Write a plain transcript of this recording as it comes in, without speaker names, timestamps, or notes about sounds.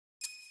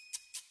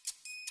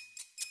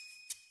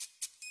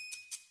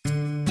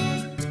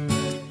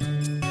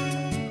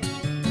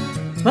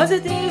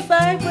Positive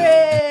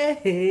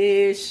vibrations.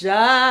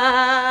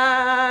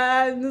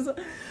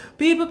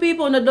 People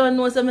don't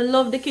know some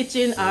love the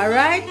kitchen,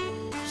 alright?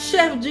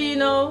 Chef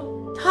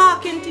Gino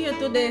talking to you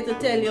today to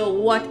tell you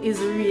what is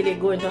really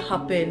going to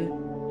happen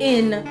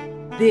in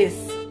this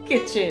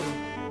kitchen.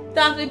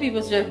 Talk to the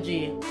people, Chef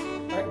G.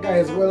 Alright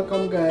guys,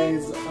 welcome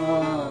guys.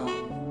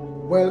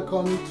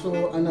 Welcome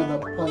to another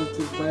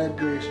Positive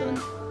Vibration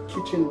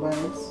Kitchen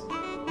Vibes.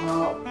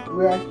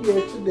 We are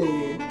here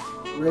today.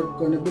 We're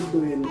going to be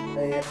doing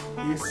a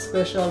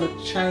special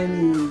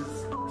Chinese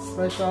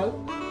special,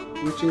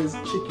 which is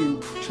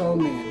Chicken Chow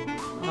Mein.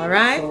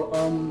 Alright. So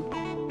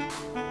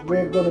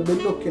we're going to be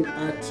looking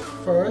at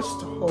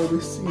first how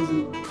we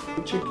season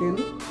the chicken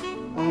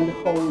and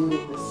how we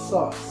make the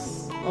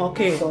sauce.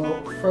 Okay.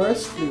 So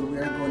firstly, we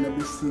are going to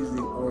be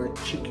seasoning our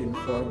chicken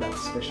for that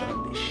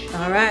special dish.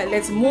 Alright,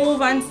 let's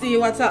move and see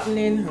what's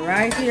happening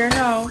right here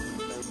now.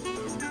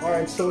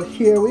 Alright, so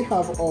here we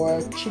have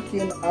our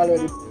chicken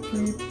already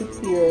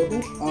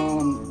pre-prepared,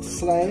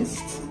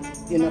 sliced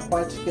in a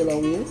particular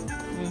way.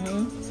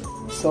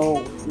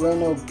 So we're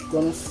now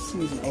going to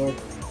season our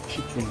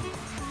chicken.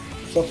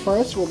 So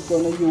first we're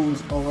going to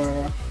use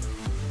our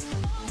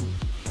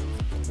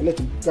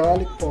little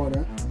garlic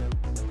powder.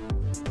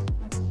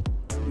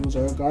 Use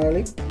our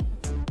garlic.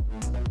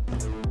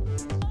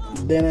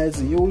 Then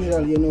as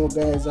usual, you know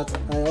guys, that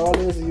I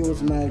always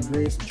use my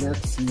Grace jerk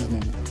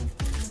seasoning.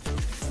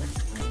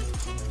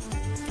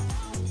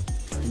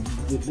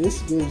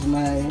 This gives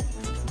my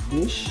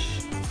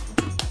dish,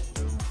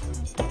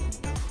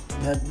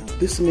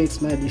 this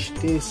makes my dish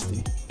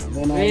tasty.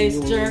 Then Grace I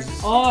use jerk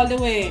all the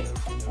way.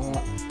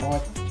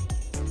 Our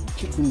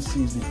chicken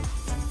seasoning.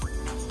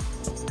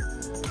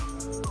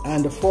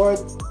 And for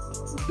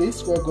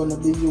this we're going to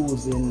be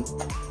using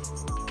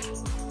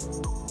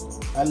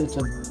a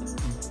little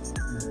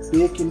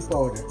baking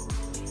powder.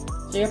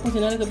 So you're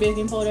putting a little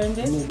baking powder in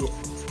this? Maybe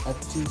a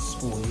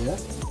teaspoon, yeah?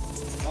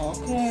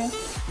 Okay.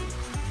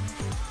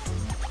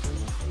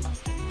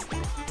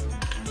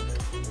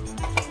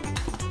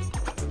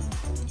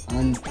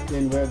 And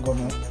then we're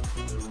gonna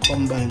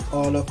combine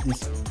all of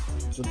this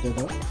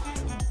together.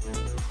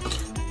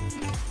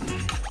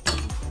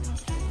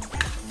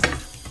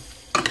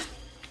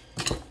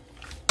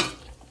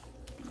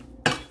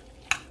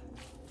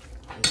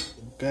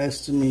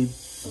 Guys, to me,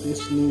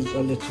 this needs a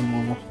little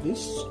more of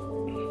this.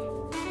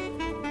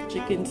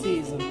 Chicken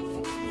season.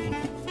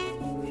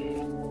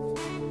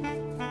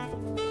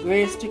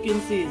 Grace chicken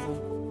season.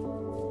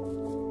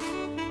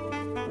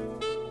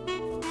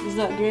 Is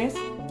that Grace?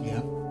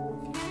 Yeah.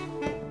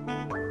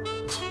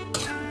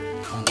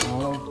 And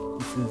all of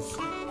this is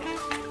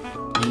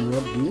been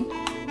rubbed in.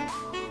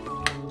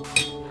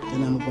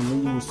 Then I'm going to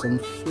use some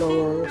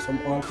flour, some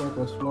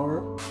all-purpose flour.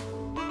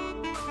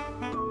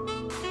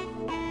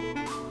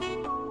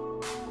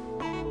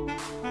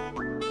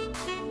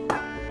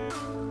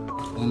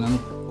 And I'm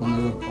going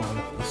to rub all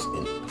of this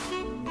in.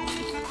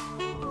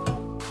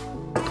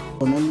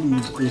 I'm going to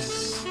leave this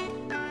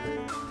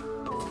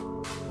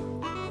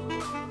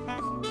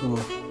to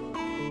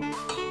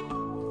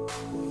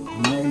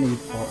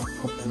marinate for a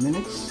couple of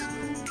minutes.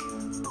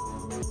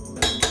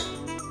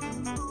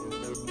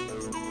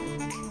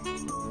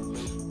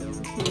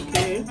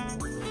 Okay.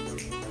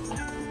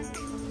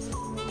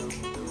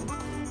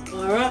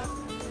 Alright.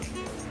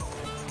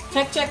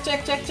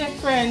 Check,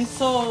 friends.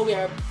 So we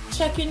are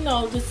checking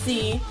now to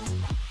see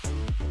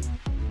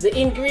the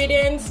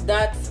ingredients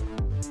that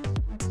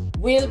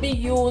will be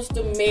used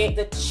to make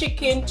the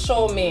chicken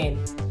chow mein.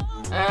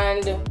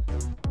 And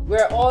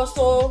we're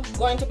also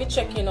going to be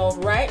checking out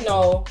right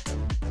now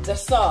the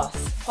sauce,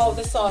 how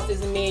the sauce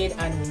is made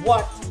and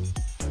what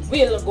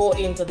will go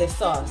into the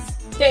sauce.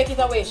 Take it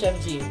away, Chef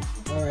G.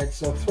 Alright,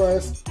 so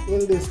first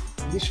in this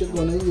dish we're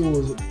going to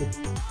use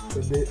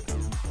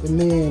the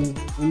main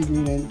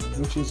ingredient,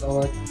 which is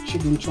our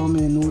chicken chow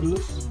mein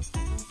noodles.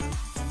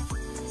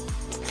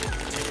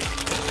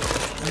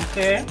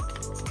 Okay.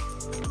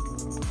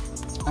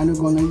 And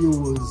we're going to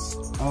use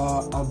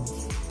a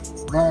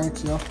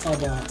variety of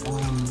other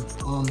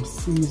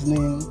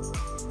seasoning,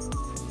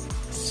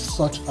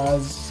 such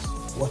as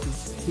what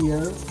is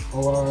here,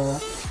 or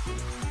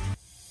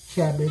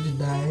cabbage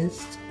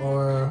diced,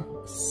 or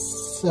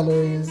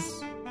celeries,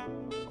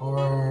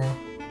 or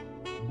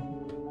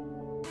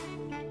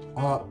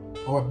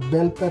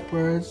bell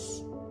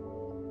peppers,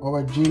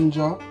 or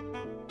ginger,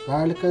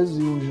 garlic as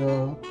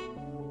usual,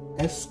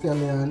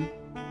 escallion,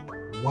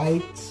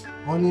 white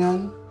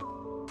onion,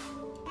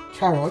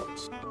 carrot.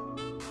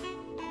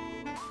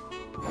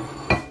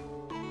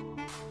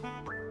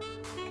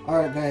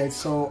 Alright guys,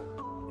 so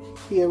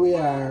here we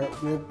are.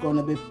 We're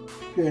gonna be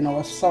preparing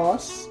our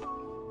sauce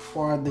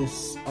for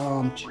this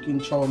chicken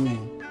chow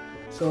mein.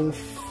 So the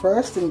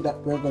first thing that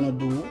we're gonna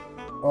do,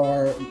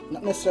 or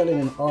not necessarily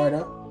in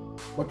order,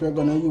 but we're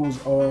gonna use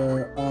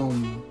our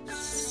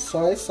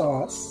soy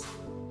sauce.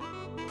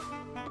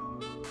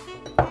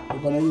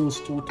 We're gonna use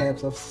two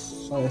types of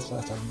soy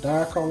sauce, a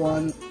darker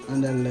one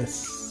and a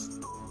less,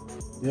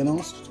 you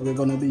know. So we're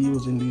gonna be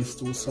using these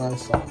two soy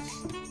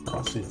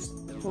sauces.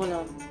 Hold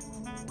on.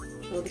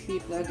 Show the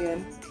people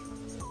again.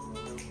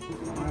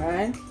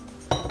 Alright.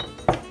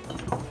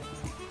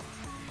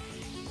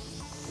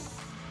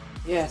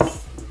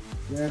 Yes.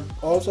 We're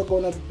also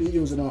gonna be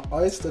using our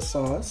oyster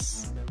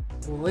sauce.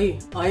 Boy,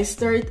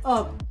 oyster it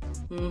up.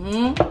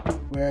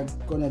 We're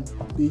gonna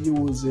be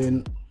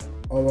using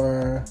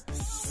our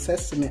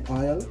sesame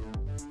oil.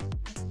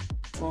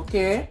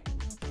 Okay.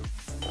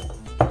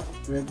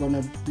 We're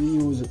gonna be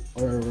using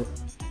our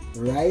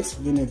rice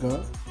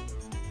vinegar.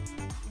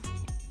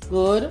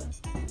 Good.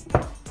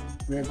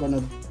 We're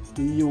gonna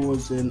be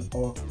using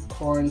our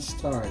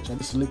cornstarch and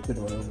this liquid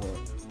whatever.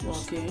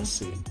 Okay. The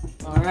same.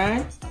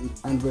 Alright.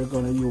 And we're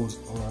gonna use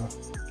our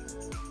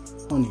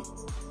honey.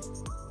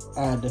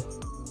 Add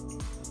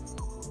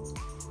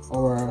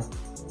our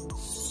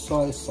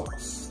soy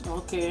sauce.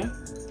 Okay.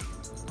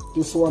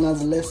 This one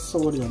has less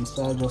sodium,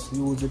 so I'll just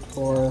use it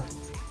for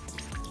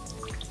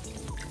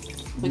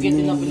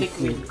getting up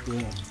liquid.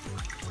 Yeah.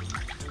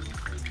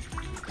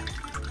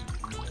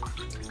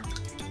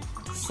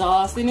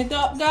 Saucing it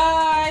up,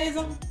 guys.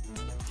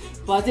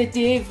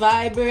 Positive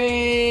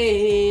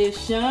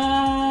vibrations.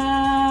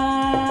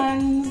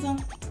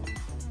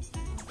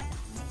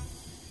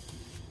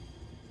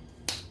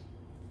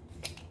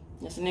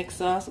 That's the next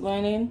sauce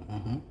going in.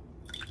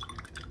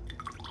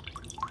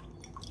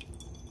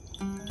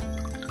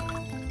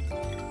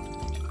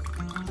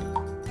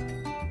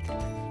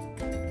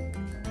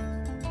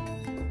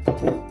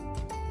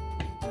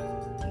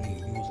 We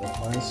use our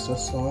oyster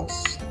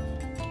sauce.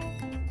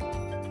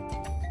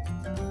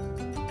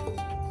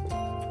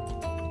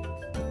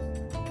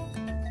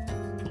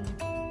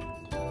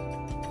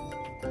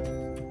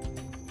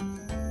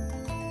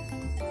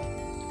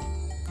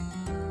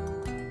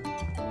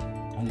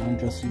 And I'm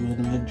just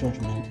using my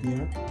judgment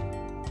here.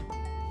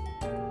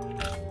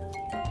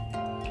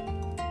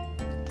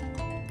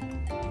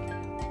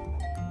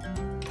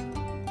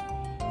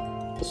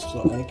 So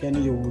I can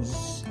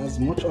use as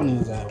much honey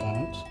as I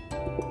want.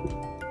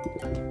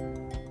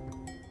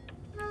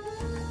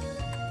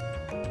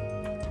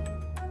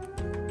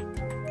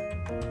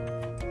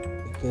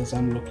 Because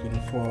I'm looking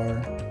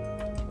for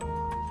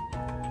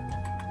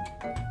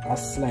a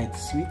slight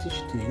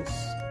sweetish taste.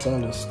 So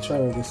I'll just try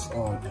this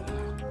all in.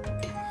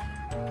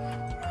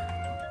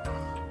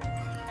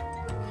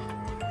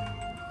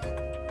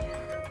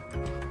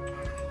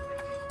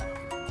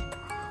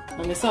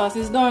 And the sauce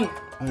is done.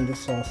 And the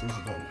sauce is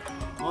done.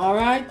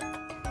 Alright.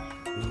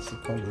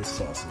 Basically the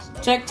sauce is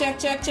done. Check, check,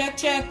 check, check,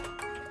 check.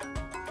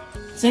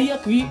 So you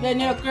creep then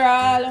you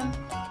crawl.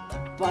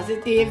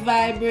 Positive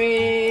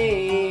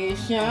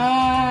vibrations.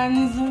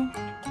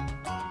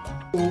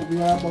 So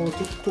we are about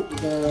to cook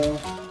the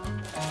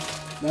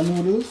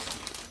noodles.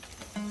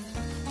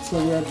 So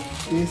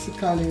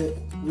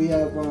we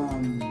have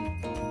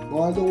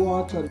boiled the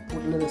water,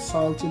 put a little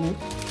salt in it.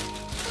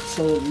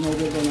 So now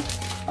we're gonna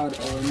add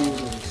our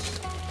noodles.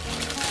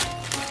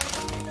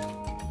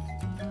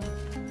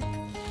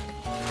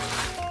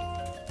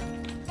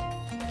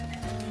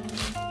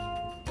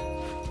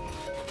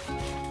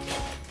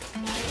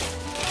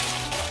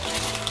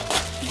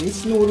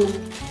 This noodle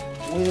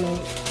will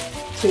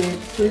take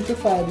 3 to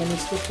 5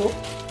 minutes to cook,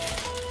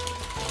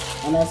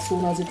 and as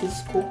soon as it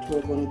is cooked,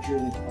 we're going to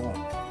drain it off.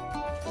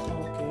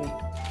 Okay.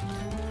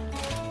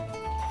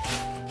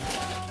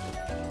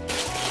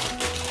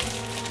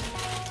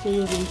 So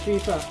you're using 3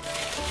 cups?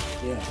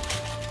 Yeah.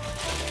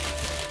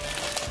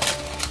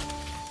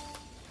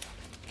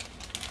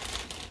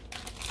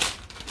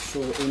 So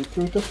in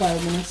 3 to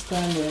 5 minutes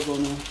time, we're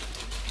going to...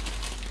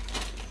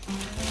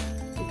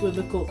 It will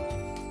be cooked.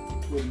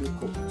 Will be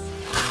cooked.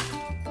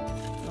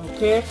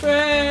 Okay,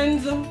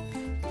 friends,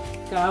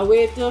 can't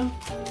wait to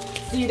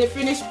see the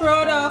finished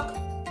product.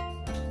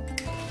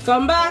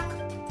 Come back,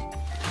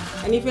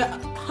 and if you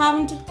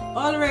haven't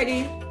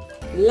already,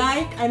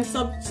 like and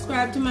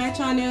subscribe to my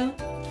channel.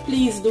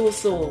 Please do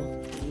so.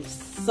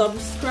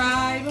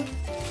 Subscribe,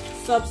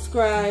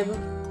 subscribe,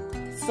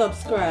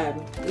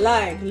 subscribe.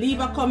 Like, leave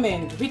a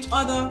comment. Which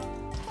other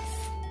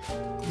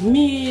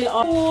meal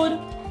or food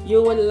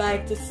you would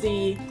like to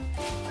see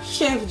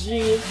Chef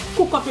G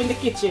cook up in the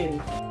kitchen?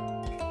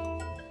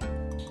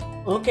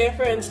 Okay,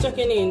 friends,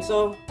 checking in.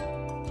 So,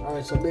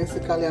 alright, so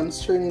basically I'm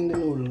straining the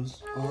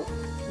noodles up.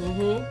 So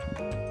you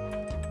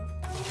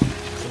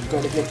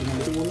gotta get in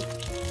the bowl.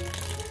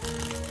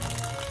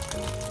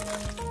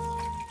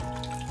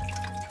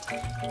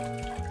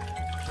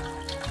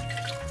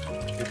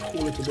 You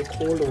cool it to the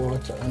cold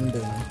water, and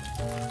then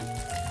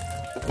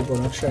we're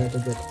gonna try to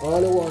get all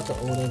the water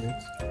out of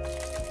it.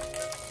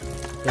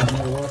 Because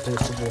my water is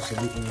supposed to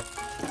be in it.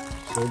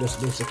 So just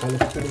basically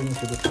put it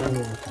into the cold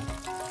water.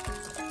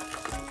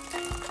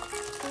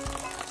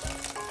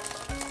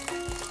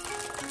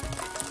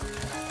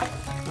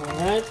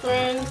 alright,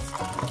 friends,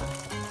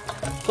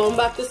 come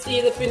back to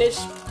see the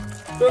finished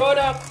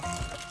product.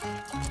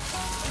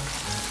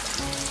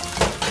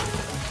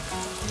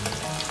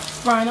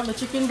 Frying up the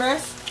chicken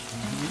breast.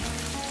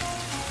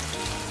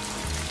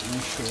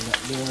 Make sure that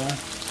they are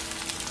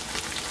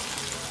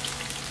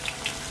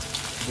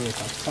break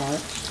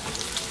apart.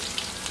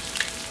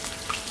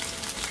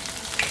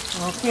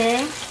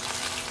 Okay.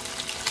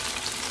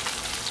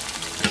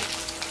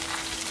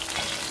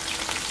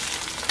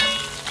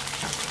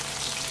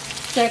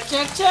 Check,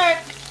 check,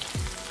 check.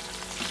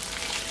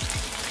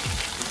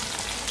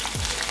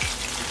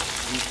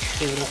 Make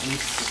sure that we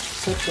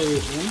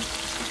separate them.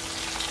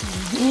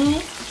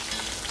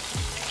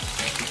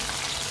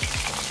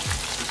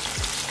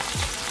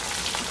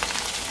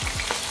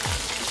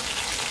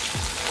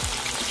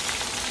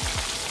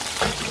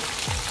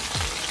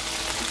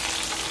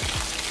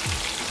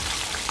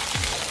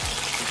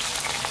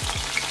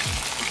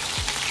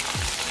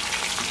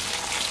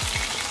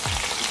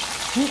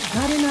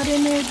 Not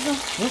in the next,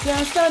 you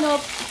can't stand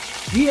up.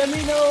 Hear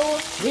me now,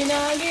 we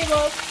not give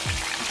up.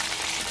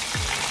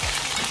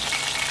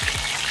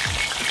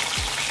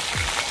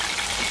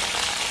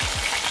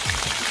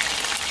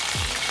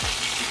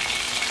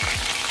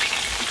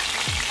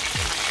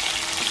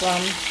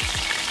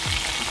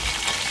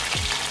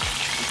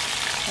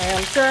 I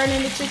am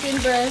turning the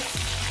chicken breast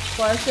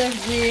for Chef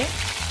G.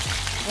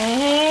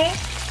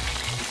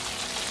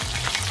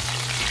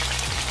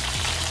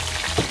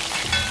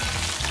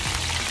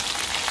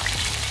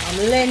 I'm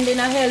lending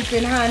a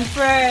helping hand,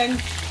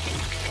 friend.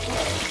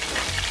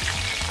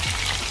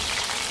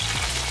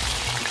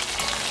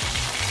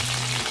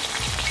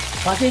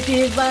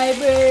 Positive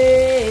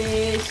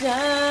vibrations.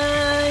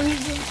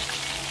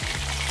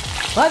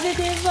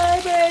 Positive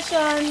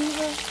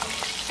vibrations.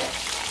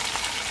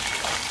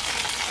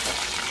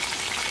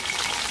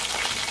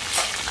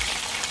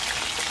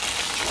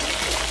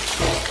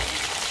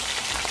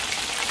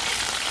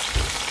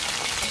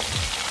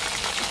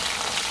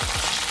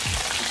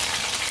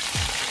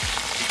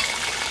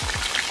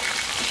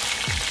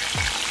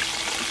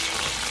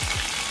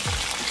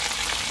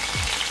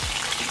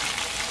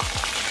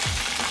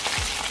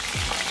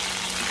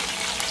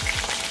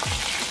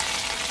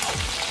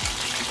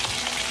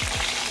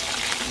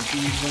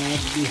 These are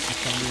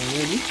basically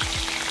ready.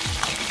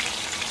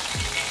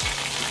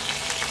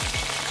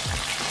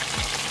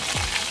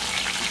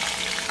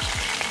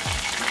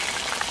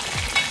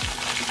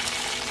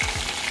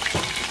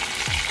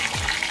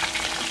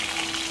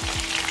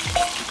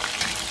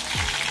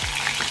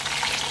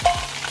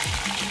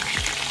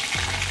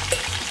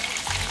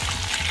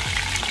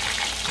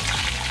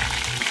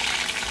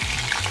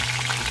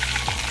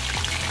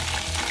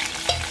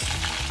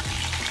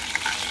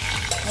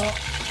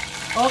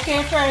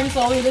 Okay friends,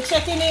 so we'll be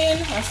checking in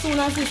as soon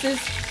as this is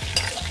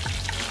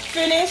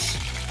finished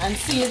and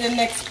see the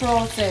next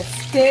process.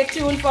 Stay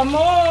tuned for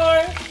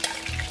more.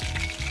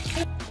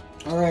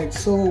 Alright,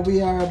 so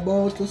we are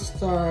about to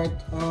start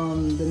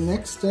the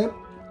next step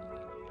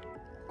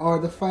or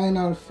the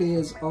final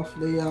phase of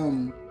the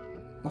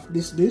of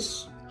this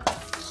dish.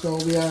 So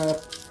we are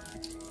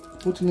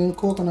putting in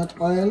coconut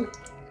oil.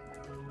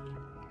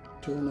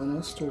 Turn on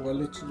the stove a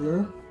little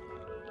there.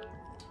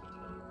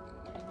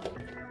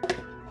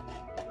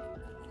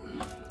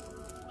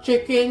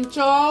 Chicken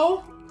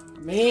Chow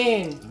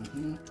Mein.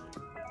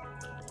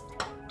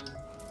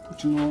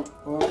 Putting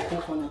our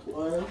coconut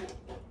oil.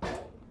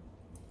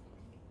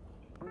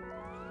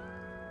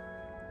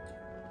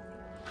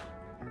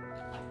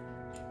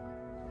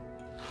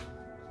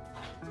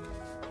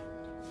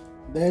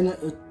 Then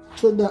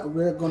to that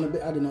we're going to be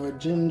adding our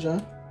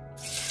ginger.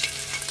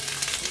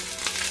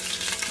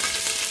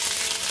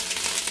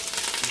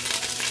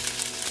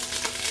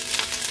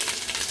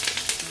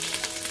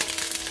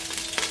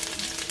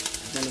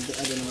 Going to be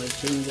adding our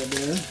ginger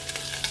there.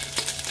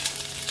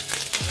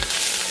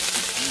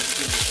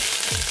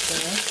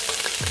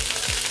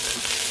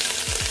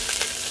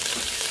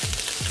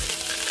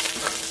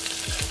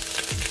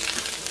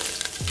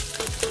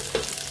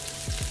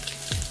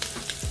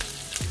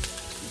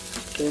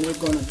 Then we're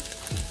gonna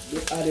be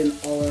adding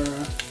our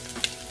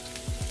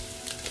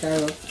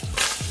carrot.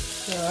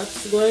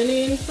 Carrots going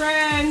in,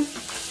 friends.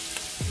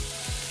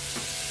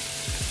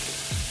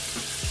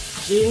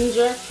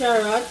 Ginger,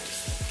 carrots.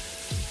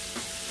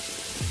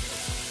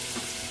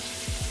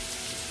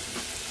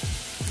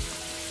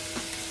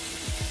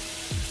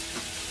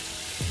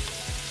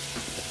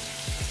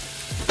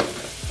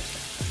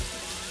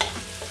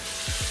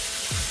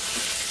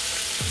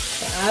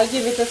 I'll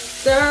give it a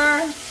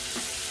stir.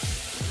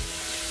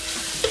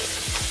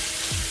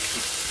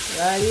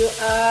 While you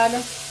add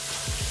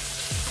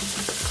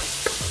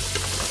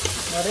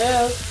what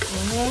else?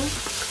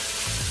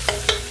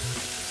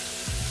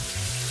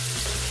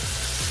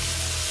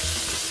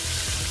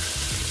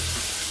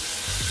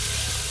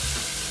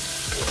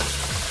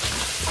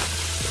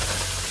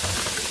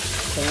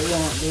 So I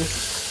want this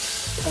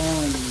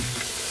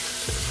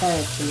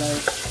carrot to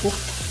like cook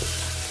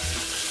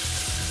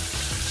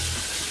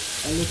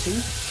a little.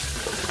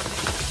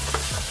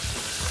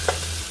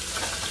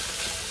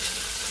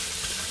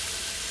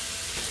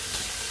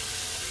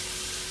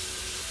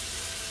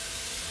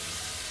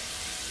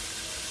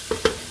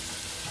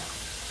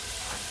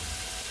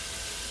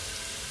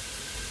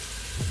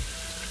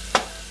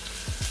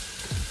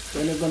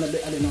 Then we're gonna be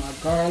adding our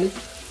garlic.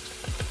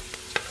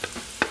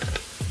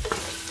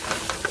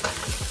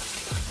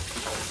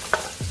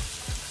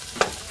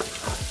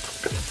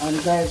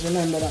 And guys,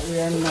 remember that we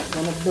are not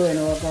gonna burn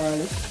our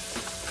garlic.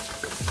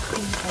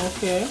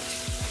 Okay.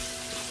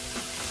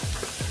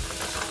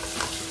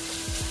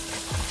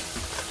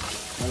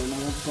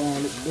 Our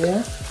garlic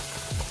there.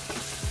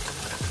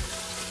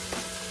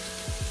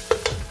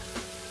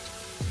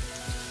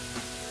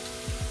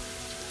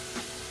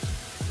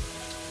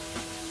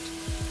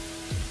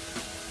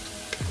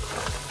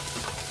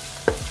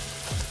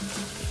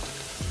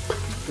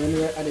 Then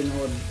we are adding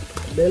our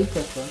bell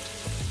pepper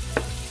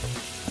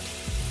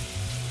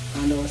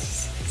and our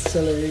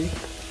celery.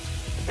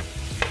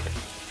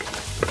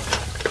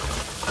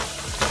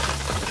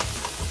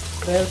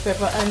 Bell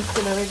pepper and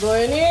celery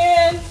going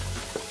in.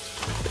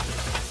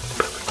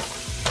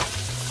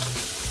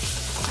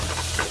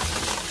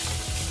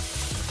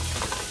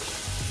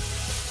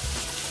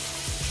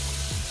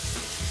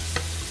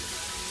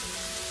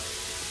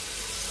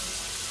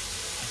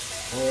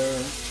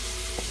 Our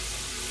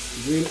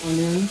green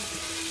onion.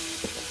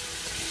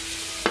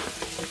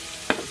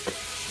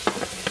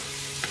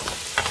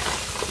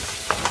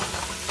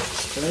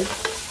 Right,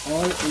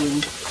 all in.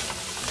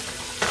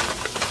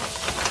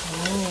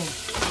 Oh.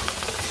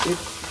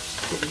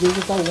 It gives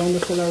it a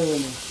wonderful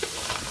aroma.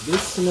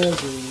 This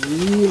smells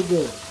real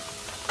good.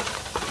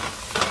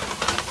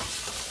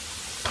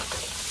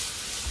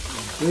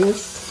 This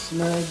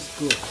smells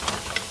good.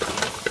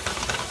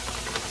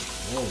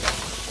 Oh.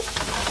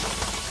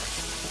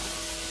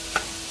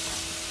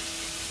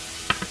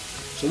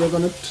 So we're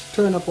gonna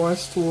turn up our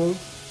stove,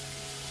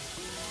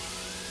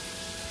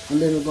 and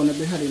then we're gonna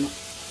be adding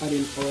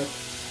our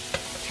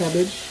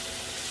cabbage.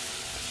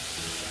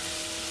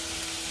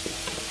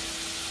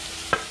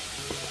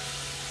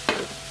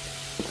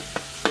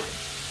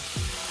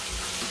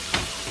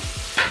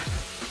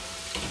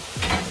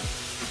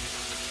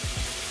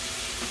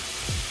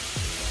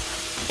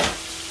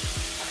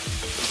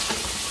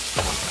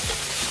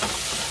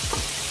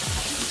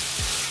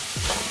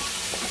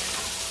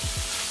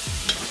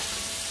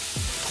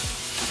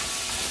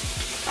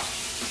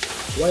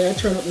 Why I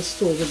turn up the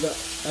stove is that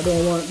I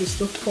don't want this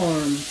to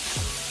form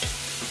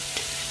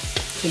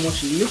too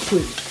much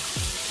liquid.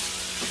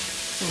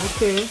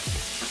 Okay.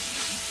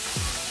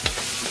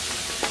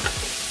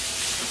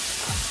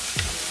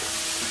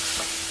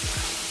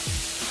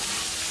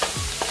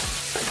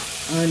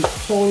 And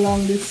how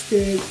long this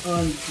stays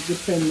on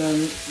depends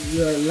on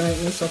your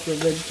lightness of your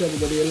vegetable,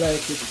 whether you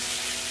like it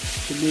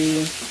to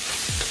be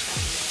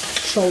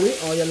chewy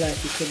or you like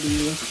it to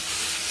be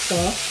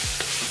soft.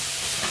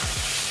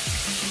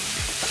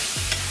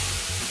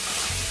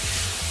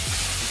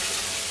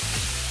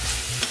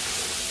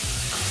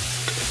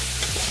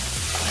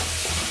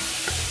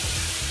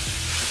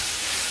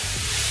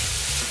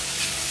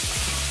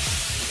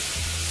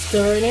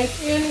 Stirring it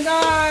in,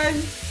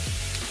 guys.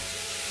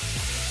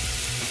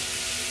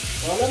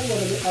 All I'm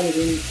going to be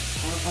adding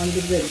on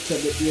the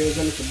vegetable here is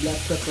a little black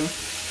pepper.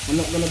 I'm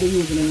not going to be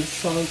using any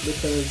salt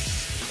because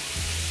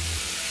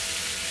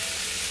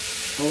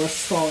our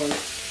salt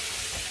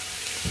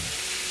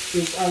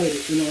is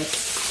already in our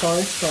soy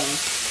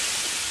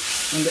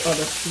sauce and the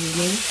other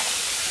seasoning.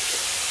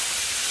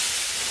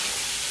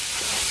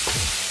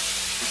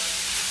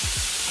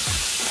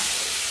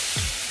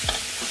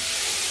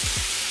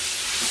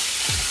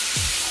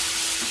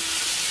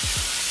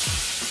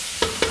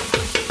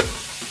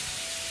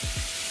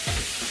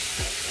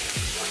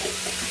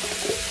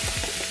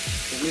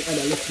 Add a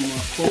little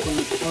more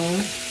coconut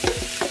oil.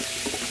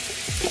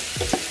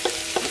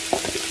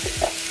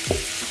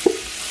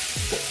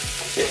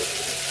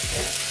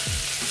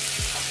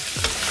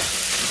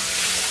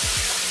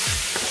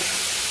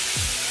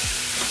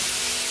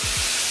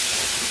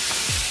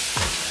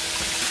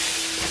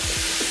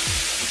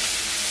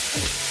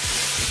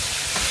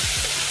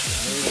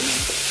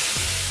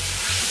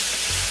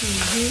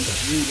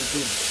 Really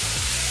good.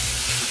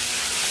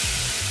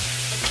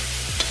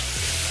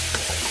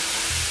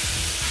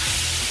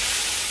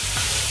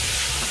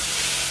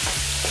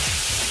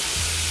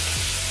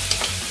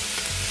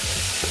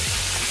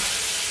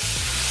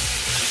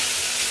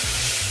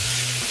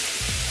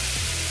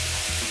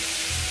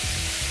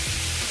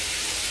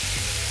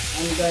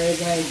 And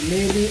guys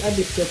may be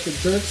addicted to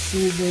jerk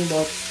seasoning,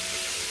 but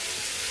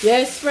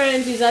yes,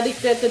 friends, he's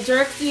addicted to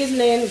jerk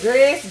seasoning.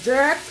 Grace,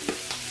 jerk.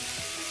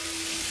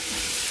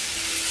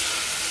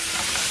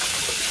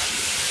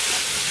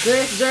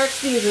 Grace, jerk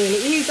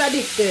seasoning. He's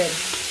addicted.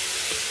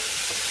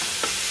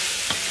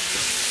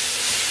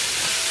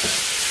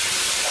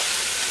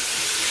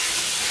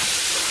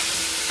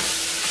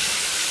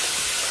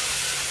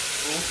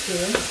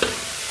 okay.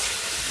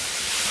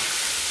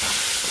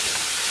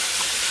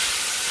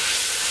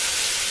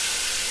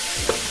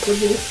 To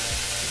this,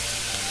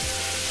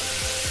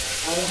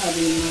 I'll have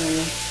in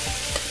my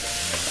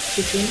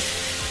chicken.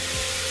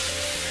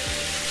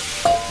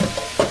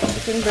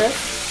 Chicken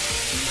breast.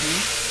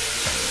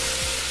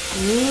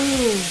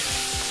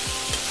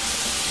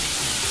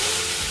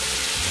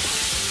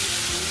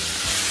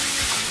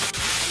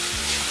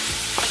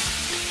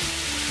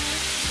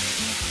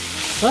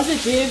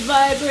 Positive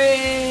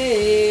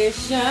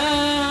vibrations.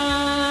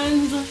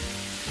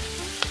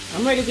 I'm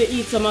I'm ready to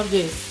eat some of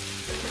this.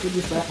 So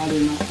this I add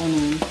in my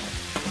onion.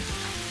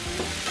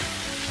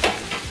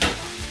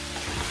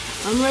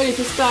 I'm ready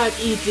to start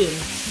eating.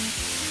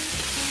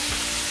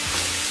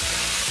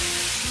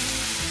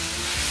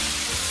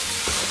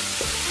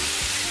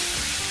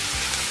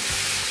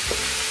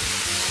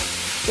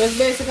 So it's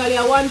basically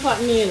a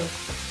one-pot meal.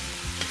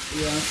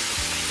 Yeah.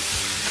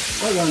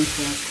 Or one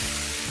pot.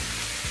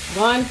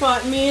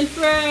 One-pot meal,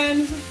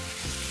 friends.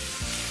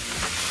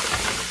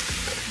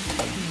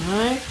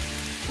 Alright.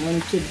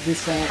 And to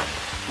this I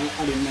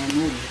add in my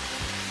noodles.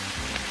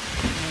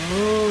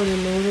 Oh, the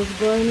noodles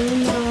going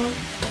in now.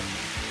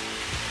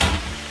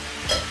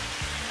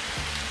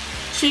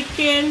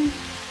 Chicken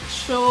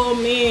Chow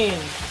Mein.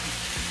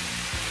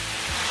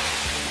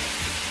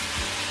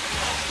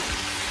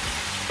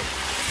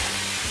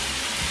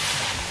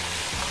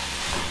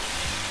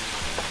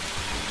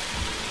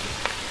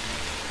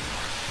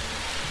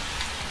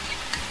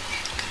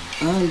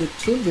 And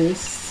to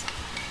this,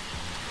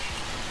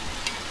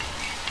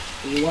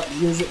 what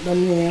gives it the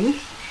name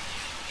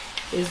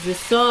Is the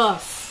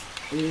sauce.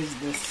 is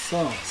the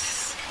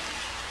sauce.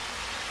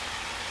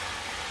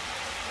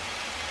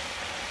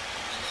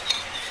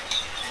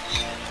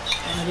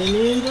 Adding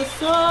in the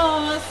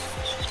sauce.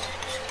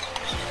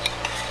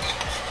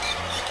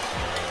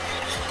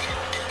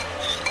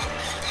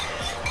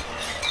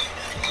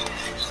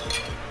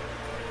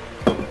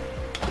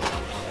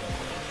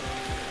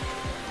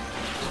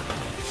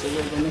 So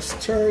we're going to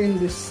stir in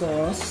this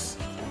sauce.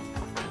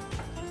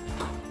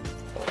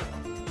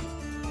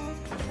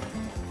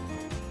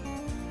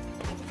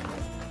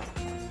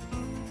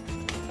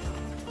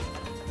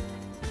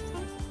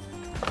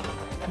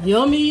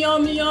 Yummy,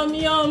 yum, yum,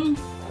 yum.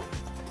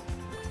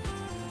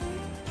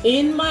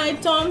 In my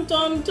tum,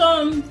 tum,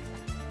 tum.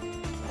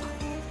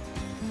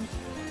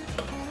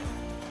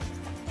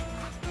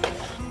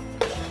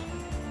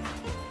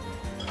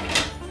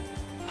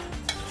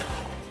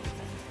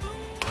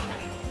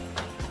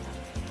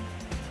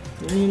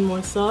 You need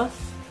more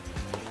sauce?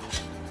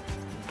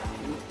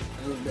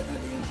 I'll be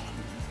adding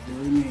the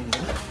remainder.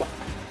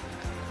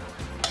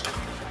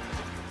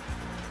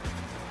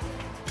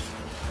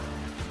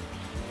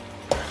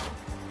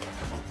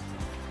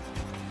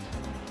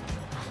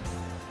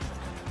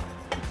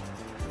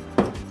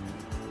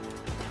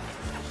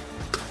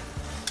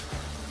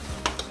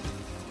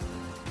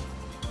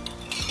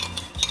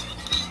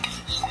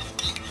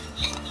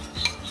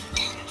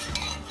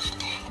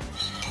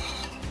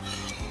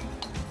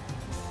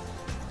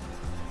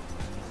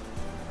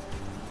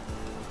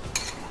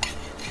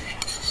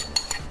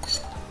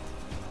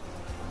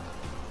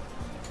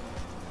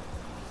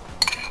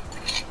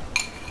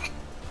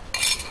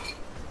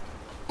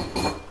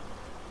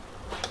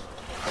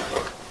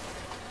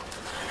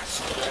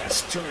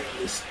 Stir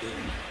this in.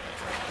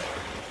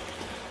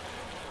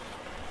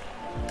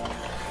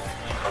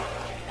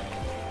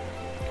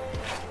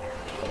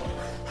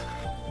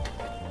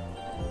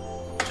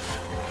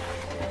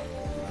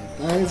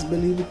 Guys,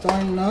 believe it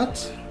or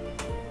not,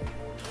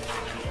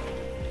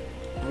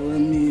 our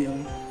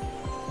meal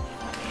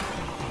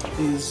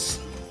is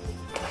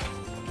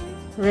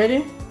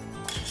Ready?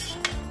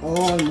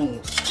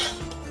 almost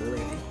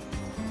ready.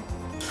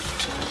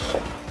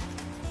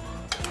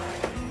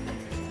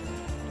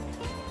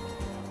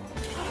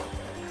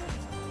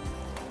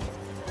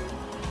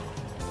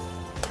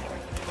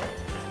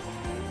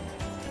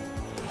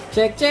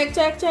 Check, check,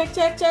 check, check,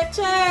 check, check,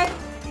 check.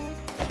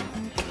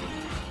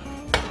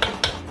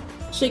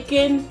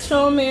 Chicken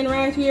Chow Mein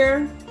right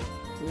here.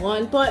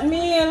 One-pot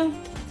meal.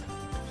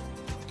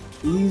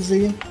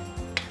 Easy.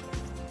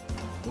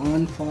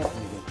 One pot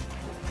meal.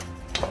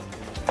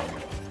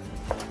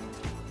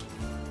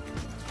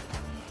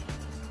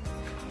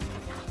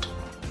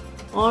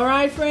 All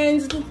right,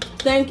 friends.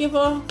 Thank you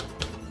for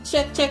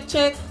check, check,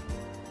 check.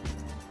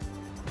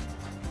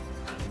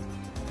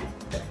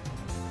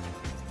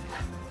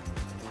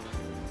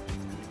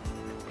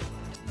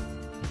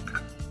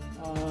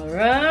 All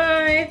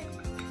right.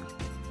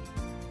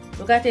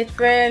 Look at it,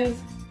 friends.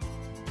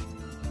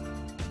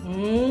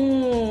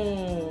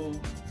 Mmm.